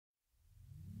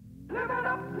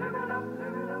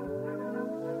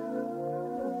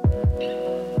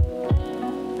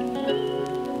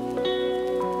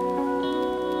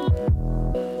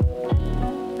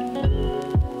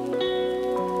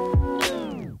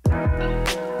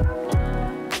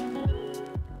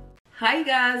Hi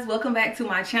guys, welcome back to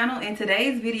my channel. In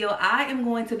today's video I am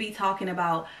going to be talking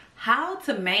about how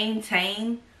to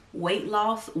maintain weight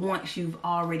loss once you've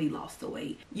already lost the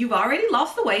weight. You've already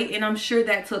lost the weight, and I'm sure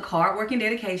that took hard work and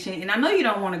dedication, and I know you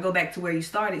don't want to go back to where you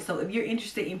started. So if you're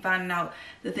interested in finding out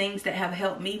the things that have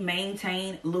helped me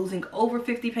maintain losing over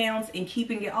 50 pounds and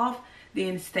keeping it off,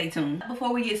 then stay tuned.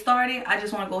 Before we get started, I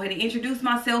just want to go ahead and introduce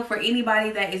myself for anybody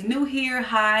that is new here.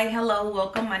 Hi, hello,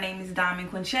 welcome. My name is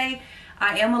Diamond Quinche.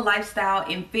 I am a lifestyle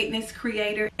and fitness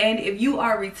creator, and if you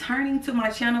are returning to my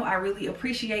channel, I really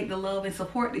appreciate the love and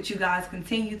support that you guys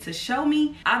continue to show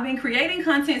me. I've been creating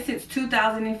content since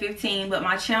 2015, but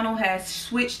my channel has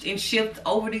switched and shifted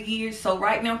over the years. So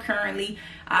right now, currently,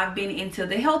 I've been into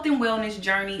the health and wellness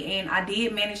journey, and I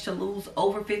did manage to lose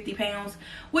over 50 pounds,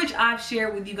 which I've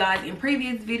shared with you guys in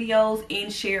previous videos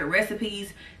and shared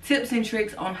recipes, tips, and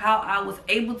tricks on how I was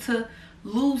able to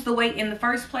lose the weight in the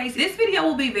first place. This video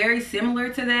will be very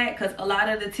similar to that because a lot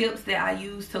of the tips that I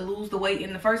use to lose the weight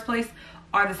in the first place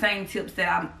are the same tips that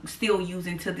I'm still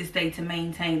using to this day to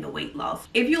maintain the weight loss.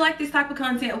 If you like this type of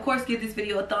content, of course, give this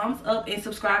video a thumbs up and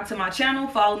subscribe to my channel.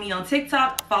 Follow me on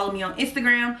TikTok, follow me on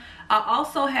Instagram. I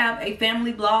also have a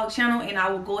family blog channel, and I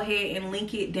will go ahead and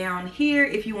link it down here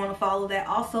if you want to follow that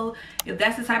also. If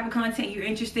that's the type of content you're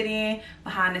interested in,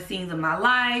 behind the scenes of my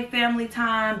life, family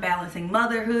time, balancing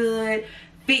motherhood,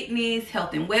 fitness,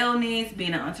 health and wellness,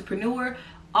 being an entrepreneur,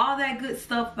 all that good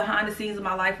stuff behind the scenes of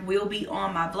my life will be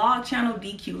on my vlog channel,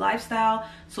 DQ Lifestyle.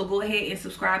 So go ahead and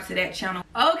subscribe to that channel.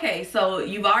 Okay, so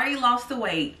you've already lost the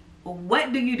weight.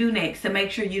 What do you do next to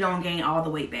make sure you don't gain all the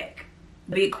weight back?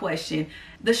 Big question.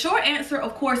 The short answer,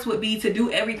 of course, would be to do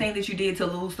everything that you did to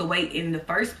lose the weight in the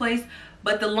first place.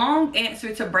 But the long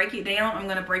answer, to break it down, I'm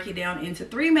going to break it down into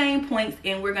 3 main points,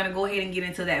 and we're going to go ahead and get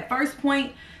into that first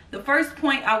point. The first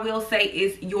point I will say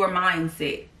is your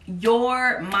mindset.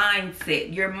 Your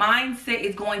mindset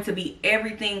is going to be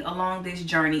everything along this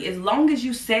journey. As long as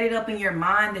you set it up in your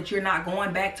mind that you're not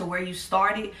going back to where you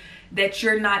started, that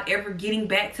you're not ever getting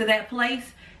back to that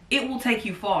place, it will take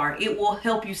you far. It will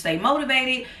help you stay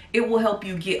motivated. It will help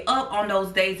you get up on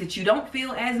those days that you don't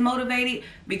feel as motivated,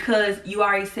 because you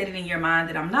already set it in your mind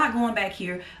that I'm not going back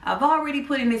here. I've already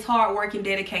put in this hard work and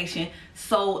dedication.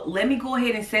 So let me go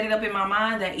ahead and set it up in my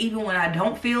mind that even when I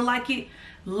don't feel like it,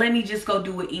 let me just go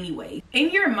do it anyway.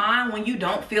 In your mind, when you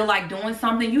don't feel like doing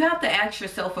something, you have to ask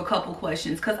yourself a couple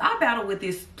questions, because I battled with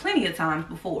this plenty of times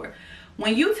before.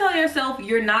 When you tell yourself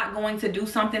you're not going to do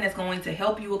something that's going to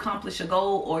help you accomplish a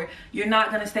goal, or you're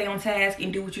not going to stay on task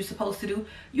and do what you're supposed to do,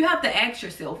 you have to ask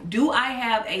yourself, do I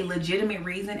have a legitimate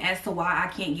reason as to why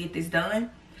I can't get this done?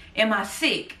 Am I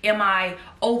sick? Am I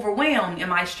overwhelmed?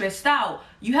 Am I stressed out?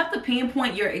 You have to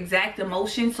pinpoint your exact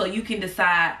emotion so you can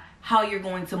decide how you're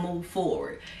going to move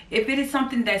forward. If it is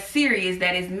something that's serious,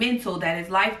 that is mental, that is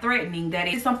life-threatening, that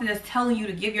is something that's telling you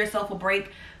to give yourself a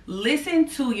break, listen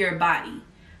to your body.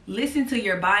 Listen to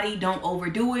your body. Don't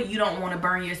overdo it. You don't want to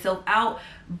burn yourself out.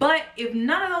 But if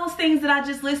none of those things that I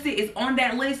just listed is on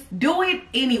that list, do it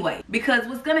anyway. Because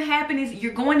what's going to happen is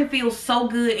you're going to feel so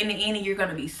good in the end, and you're going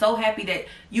to be so happy that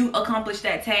you accomplished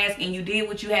that task and you did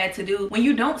what you had to do. When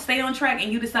you don't stay on track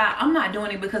and you decide, I'm not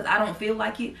doing it because I don't feel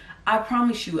like it, I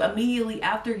promise you, immediately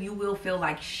after, you will feel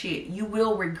like shit. You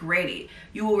will regret it.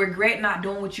 You will regret not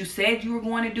doing what you said you were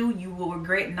going to do. You will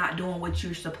regret not doing what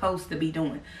you're supposed to be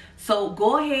doing. So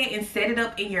go ahead and set it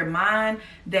up in your mind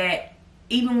that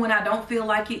even when I don't feel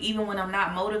like it, even when I'm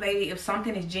not motivated, if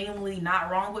something is genuinely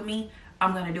not wrong with me,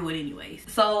 I'm going to do it anyways.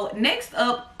 So next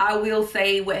up, I will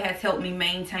say what has helped me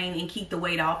maintain and keep the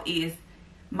weight off is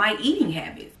my eating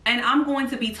habits. And I'm going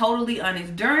to be totally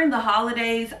honest. During the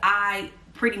holidays, I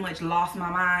pretty much lost my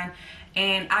mind,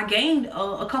 and I gained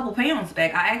a couple pounds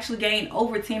back. I actually gained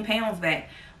over 10 pounds back.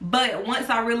 But once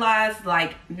I realized,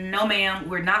 like, no ma'am,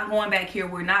 we're not going back here,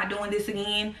 we're not doing this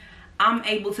again, I'm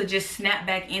able to just snap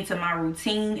back into my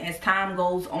routine as time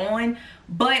goes on.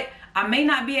 But I may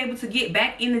not be able to get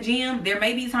back in the gym. There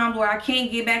may be times where I can't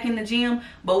get back in the gym,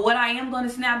 but what I am going to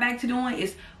snap back to doing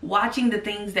is watching the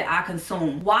things that I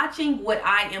consume. Watching what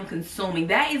I am consuming.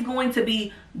 That is going to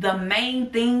be the main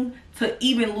thing to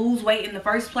even lose weight in the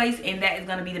first place, and that is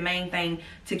going to be the main thing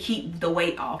to keep the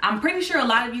weight off. I'm pretty sure a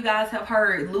lot of you guys have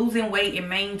heard losing weight and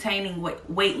maintaining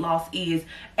weight loss is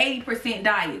 80%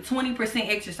 diet, 20%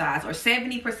 exercise, or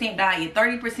 70% diet,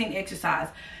 30% exercise.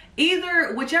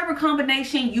 Either, whichever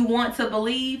combination you want to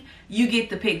believe, you get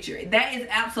the picture. That is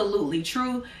absolutely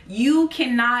true. You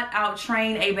cannot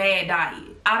out-train a bad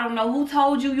diet. I don't know who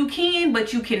told you you can,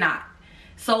 but you cannot.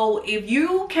 So if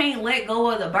you can't let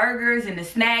go of the burgers and the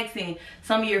snacks and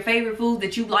some of your favorite foods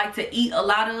that you like to eat a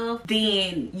lot of,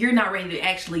 then you're not ready to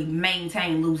actually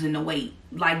maintain losing the weight.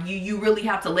 Like you really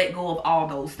have to let go of all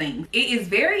those things. It is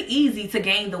very easy to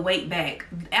gain the weight back.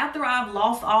 After I've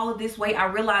lost all of this weight, I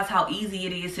realized how easy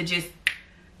it is to just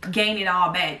gain it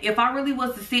all back. If I really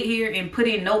was to sit here and put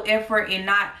in no effort and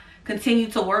not continue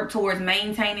to work towards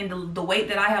maintaining the weight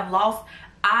that I have lost,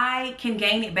 I can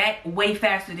gain it back way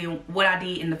faster than what I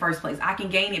did in the first place. I can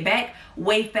gain it back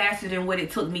way faster than what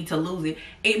it took me to lose it.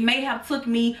 It may have took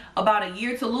me about a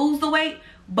year to lose the weight,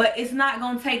 but it's not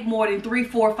going to take more than 3,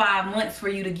 4, 5 months for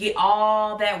you to get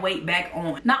all that weight back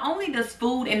on. Not only does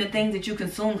food and the things that you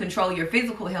consume control your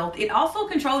physical health, it also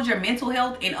controls your mental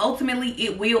health, and ultimately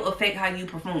it will affect how you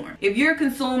perform. If you're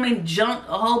consuming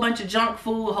a whole bunch of junk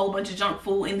food,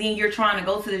 and then you're trying to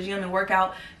go to the gym and work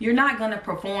out, you're not going to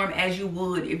perform as you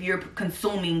would if you're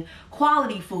consuming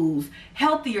quality foods,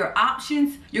 healthier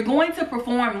options. You're going to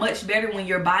perform much better when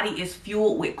your body is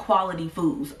fueled with quality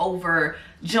foods over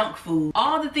junk food.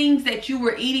 All the things that you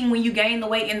were eating when you gained the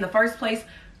weight in the first place,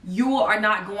 you are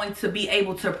not going to be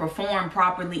able to perform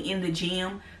properly in the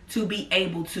gym to be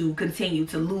able to continue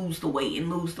to lose the weight and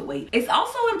lose the weight. It's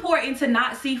also important to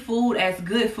not see food as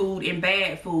good food and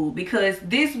bad food, because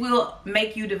this will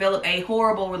make you develop a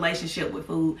horrible relationship with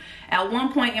food. At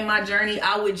one point in my journey,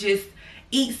 I would just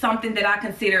eat something that I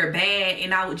consider bad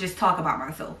and I would just talk about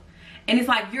myself. And it's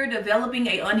like you're developing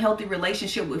an unhealthy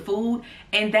relationship with food,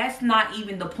 and that's not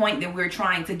even the point that we're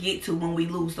trying to get to when we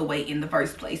lose the weight in the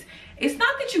first place. It's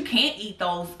not that you can't eat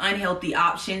those unhealthy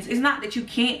options. It's not that you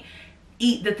can't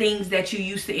eat the things that you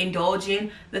used to indulge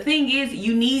in. The thing is,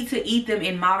 you need to eat them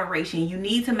in moderation. You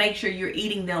need to make sure you're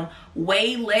eating them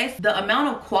way less. The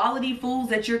amount of quality foods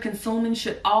that you're consuming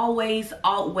should always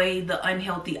outweigh the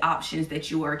unhealthy options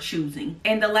that you are choosing.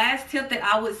 And the last tip that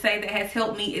I would say that has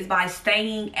helped me is by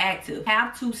staying active. You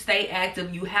have to stay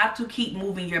active. You have to keep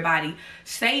moving your body.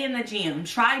 Stay in the gym.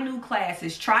 Try new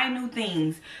classes. Try new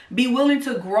things. Be willing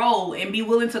to grow and be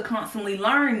willing to constantly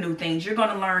learn new things. You're going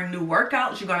to learn new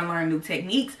workouts. You're going to learn new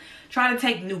techniques. Try to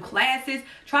take new classes.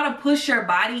 Try to push your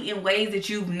body in ways that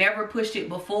you've never pushed it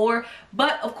before,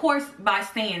 but of course by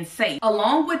staying safe.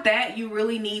 Along with that, you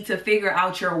really need to figure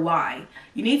out your why.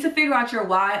 You need to figure out your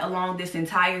why along this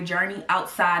entire journey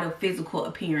outside of physical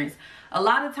appearance. A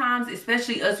lot of times,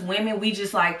 especially us women, we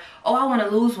just like, oh, I want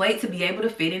to lose weight to be able to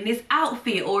fit in this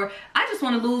outfit, or I just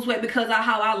want to lose weight because of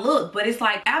how I look. But it's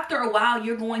like after a while,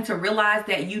 you're going to realize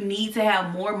that you need to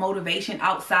have more motivation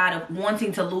outside of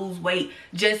wanting to lose weight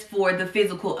just for the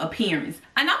physical appearance.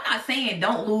 And I'm not saying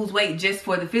don't lose weight just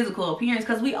for the physical appearance,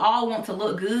 because we all want to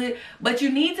look good, but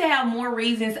you need to have more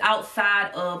reasons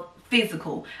outside of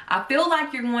physical. I feel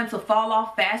like you're going to fall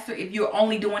off faster if you're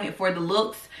only doing it for the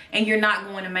looks and you're not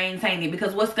going to maintain it,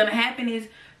 because what's going to happen is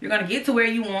you're going to get to where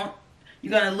you want.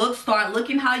 You're going to start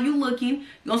looking how you looking.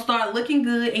 You're going to start looking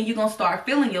good, and you're going to start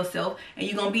feeling yourself, and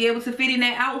you're going to be able to fit in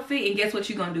that outfit. And guess what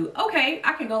you're going to do? Okay,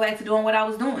 I can go back to doing what I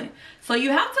was doing. So you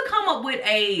have to come up with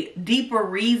a deeper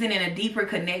reason and a deeper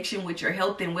connection with your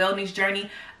health and wellness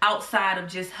journey outside of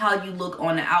just how you look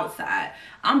on the outside.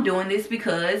 I'm doing this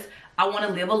because I want to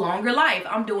live a longer life.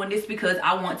 I'm doing this because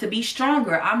I want to be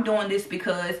stronger. I'm doing this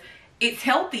because it's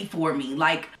healthy for me.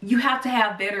 Like, you have to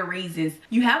have better reasons.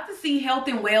 You have to see health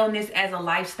and wellness as a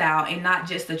lifestyle and not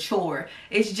just a chore.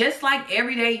 It's just like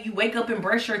every day you wake up and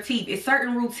brush your teeth. It's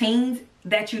certain routines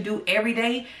that you do every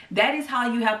day. That is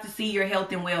how you have to see your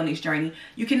health and wellness journey.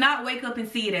 You cannot wake up and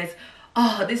see it as,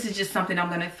 oh, this is just something I'm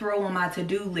going to throw on my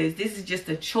to-do list. This is just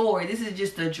a chore. This is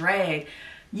just a drag.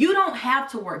 You don't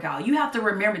have to work out. You have to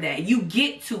remember that. You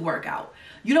get to work out.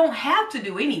 You don't have to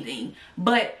do anything,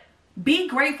 but be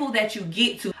grateful that you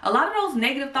get to. A lot of those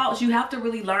negative thoughts, you have to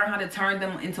really learn how to turn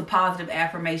them into positive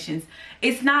affirmations.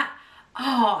 It's not,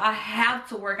 oh, I have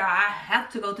to work out. I have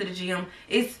to go to the gym.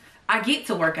 It's, I get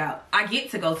to work out. I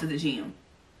get to go to the gym.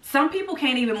 Some people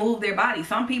can't even move their body.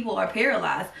 Some people are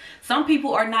paralyzed. Some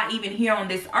people are not even here on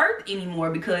this earth anymore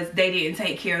because they didn't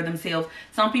take care of themselves.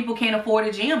 Some people can't afford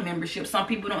a gym membership. Some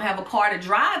people don't have a car to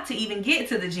drive to even get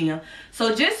to the gym.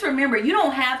 So just remember, you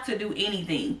don't have to do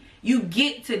anything. You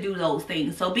get to do those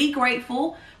things. So be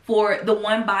grateful for the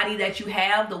one body that you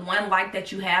have, the one life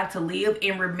that you have to live,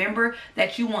 and remember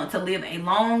that you want to live a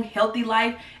long, healthy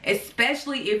life,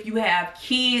 especially if you have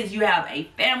kids, you have a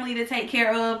family to take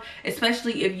care of,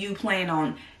 especially if you plan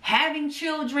on having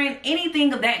children,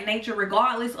 anything of that nature,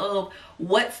 regardless of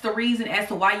what's the reason as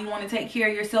to why you want to take care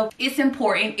of yourself. It's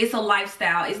important. It's a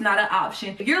lifestyle. It's not an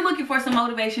option. If you're looking for some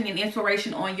motivation and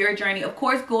inspiration on your journey, of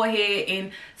course, go ahead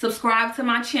and subscribe to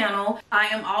my channel. I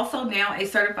am also now a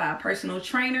certified personal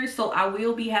trainer, so I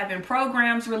will be having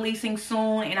programs releasing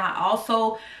soon, and I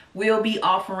also will be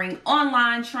offering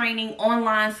online training,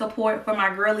 online support for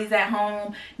my girlies at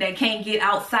home that can't get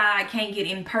outside, can't get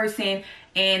in person,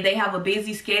 and they have a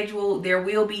busy schedule. There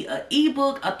will be an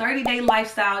ebook, a 30-day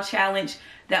lifestyle challenge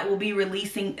that will be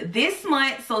releasing this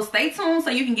month, so stay tuned so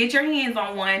you can get your hands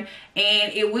on one.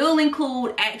 And it will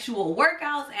include actual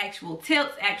workouts, actual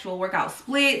tips, actual workout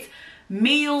splits,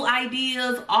 meal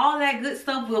ideas, all that good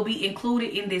stuff will be included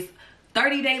in this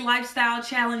 30-day lifestyle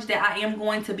challenge that I am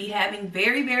going to be having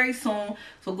very, very soon.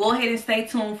 So go ahead and stay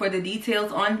tuned for the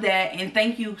details on that. And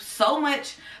thank you so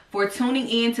much for tuning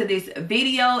in to this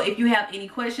video. If you have any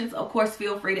questions, of course,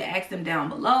 feel free to ask them down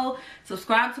below.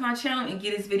 Subscribe to my channel and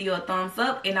give this video a thumbs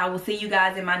up, and I will see you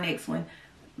guys in my next one.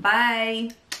 Bye.